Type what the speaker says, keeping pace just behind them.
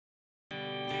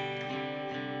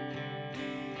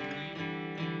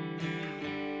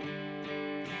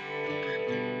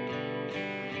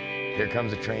Here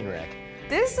comes a train wreck.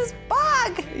 This is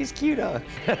Bug. He's cute, huh?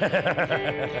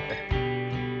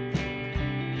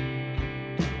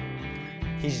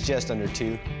 He's just under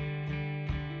 2.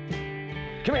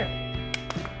 Come here.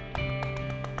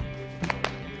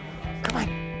 Come on.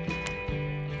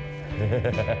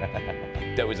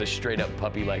 That was a straight up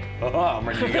puppy like, oh, I'm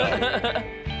ready to go.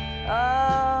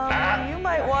 You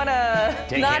might want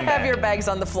to not have your bags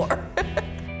on the floor.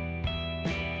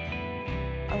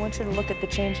 I want you to look at the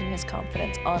change in his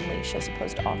confidence on leash as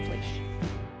opposed to off leash.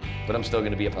 But I'm still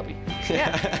gonna be a puppy.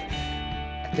 Yeah.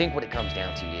 I think what it comes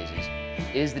down to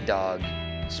is the dog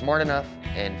smart enough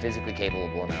and physically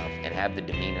capable enough and have the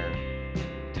demeanor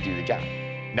to do the job?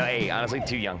 No, hey, honestly,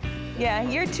 too young. Yeah,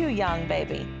 you're too young,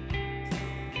 baby.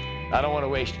 I don't want to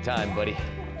waste your time, buddy.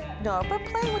 No, but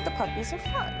playing with the puppies are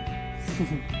fun.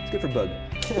 It's good for Bug.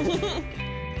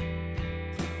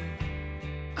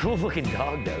 Cool looking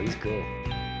dog, though. He's cool.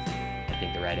 I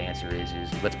think the right answer is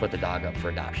let's put the dog up for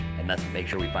adoption and let's make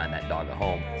sure we find that dog a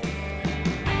home.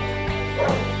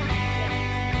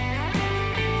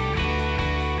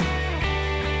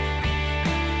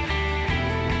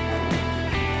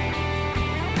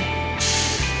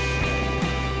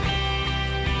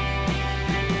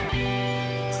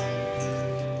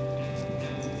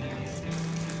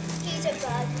 He's a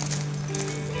bug.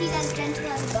 He's as gentle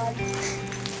as a bug.